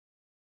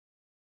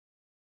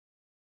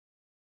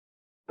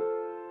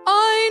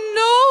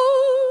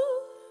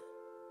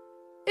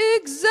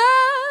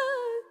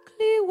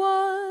exactly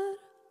what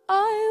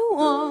I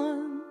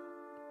want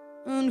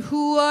and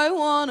who I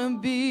wanna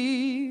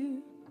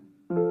be.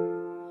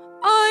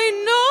 I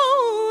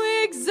know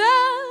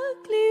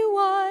exactly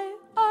why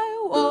I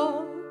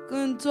walk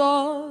and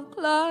talk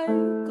like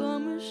a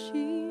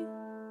machine.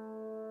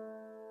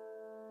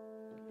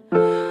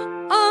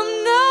 I'm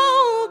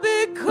now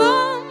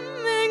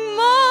becoming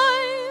my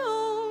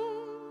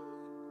own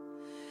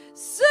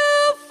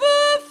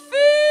self-fulfilled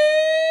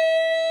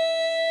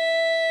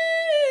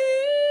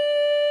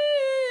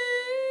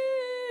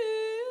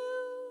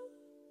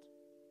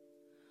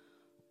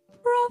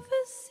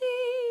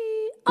prophecy.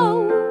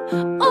 Oh,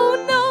 oh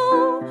no,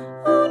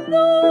 oh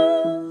no.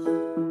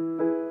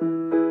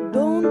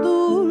 Don't do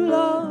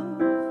love,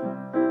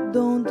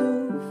 don't do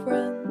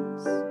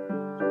friends.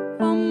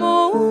 I'm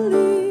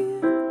only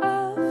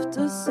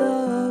after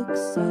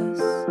success.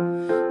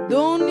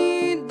 Don't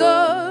need the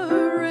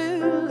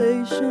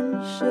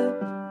relationship.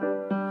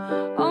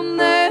 I'll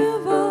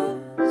never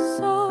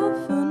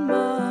soften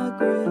my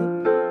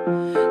grip.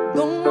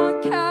 Don't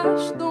want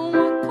cash, don't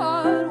want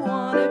card.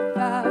 Want it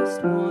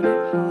fast, want it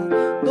hard.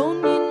 Don't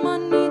need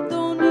money,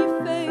 don't need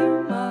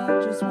fame. I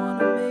just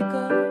wanna make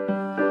up.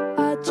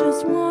 I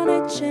just wanna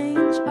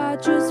change. I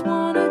just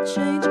wanna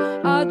change.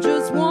 I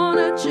just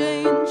wanna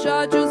change.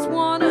 I just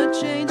wanna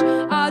change.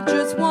 I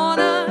just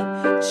wanna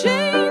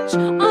change.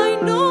 I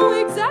know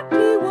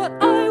exactly what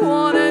I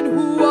want and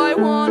who I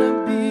wanna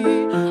be.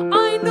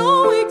 I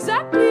know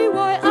exactly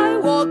why I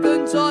walk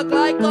and talk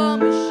like a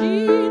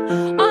machine.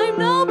 I'm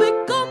now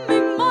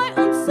becoming my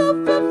own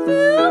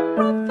self-fulfilled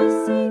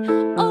prophecy.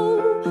 Oh,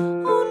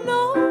 oh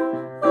no,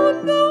 oh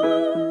no.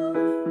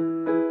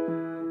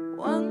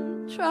 One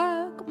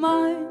track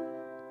mind,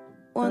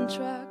 one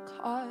track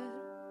heart.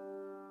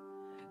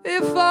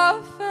 If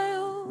I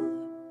fail,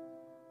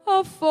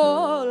 I'll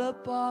fall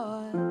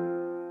apart.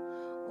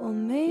 Or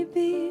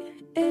maybe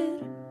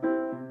it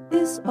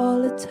is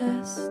all a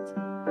test.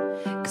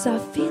 'Cause I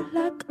feel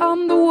like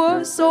I'm the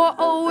worst, so I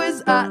always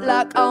act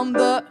like I'm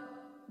the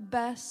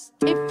best.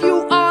 If you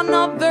are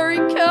not very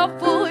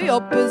careful,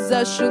 your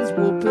possessions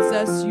will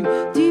possess you.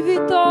 TV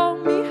taught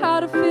me how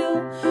to feel.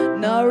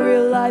 Now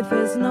real life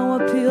has no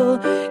appeal.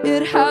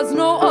 It has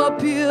no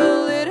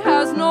appeal. It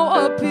has no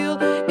appeal.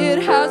 It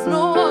has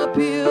no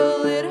appeal.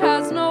 It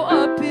has no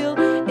appeal.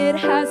 It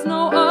has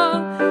no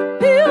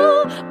appeal.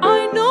 I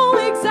know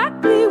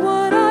exactly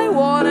what I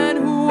want and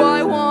who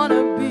I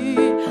wanna be.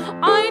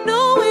 I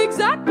know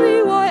exactly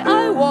why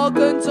I walk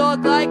and talk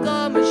like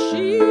a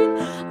machine.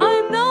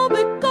 I'm now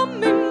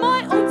becoming my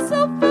own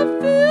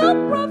self-fulfilled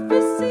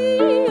prophecy.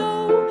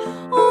 Oh,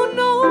 oh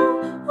no,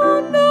 oh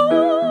no.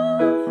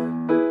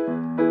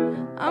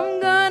 I'm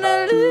gonna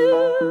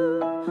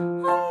live,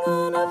 I'm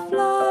gonna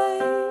fly,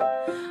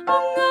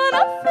 I'm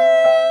gonna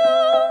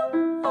feel,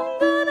 I'm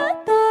gonna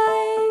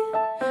die.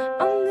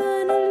 I'm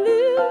gonna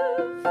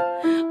live,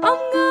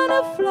 I'm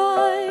gonna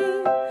fly,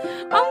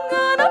 I'm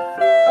gonna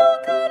feel,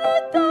 gonna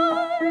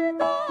die,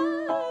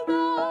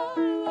 die,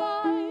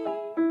 die.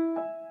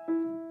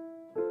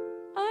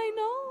 I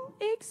know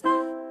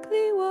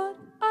exactly what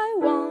I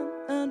want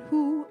and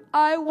who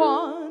I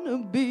wanna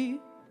be.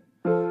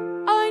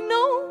 I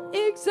know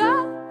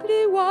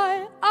exactly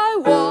why I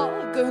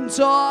walk and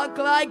talk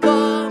like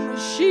a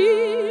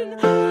machine.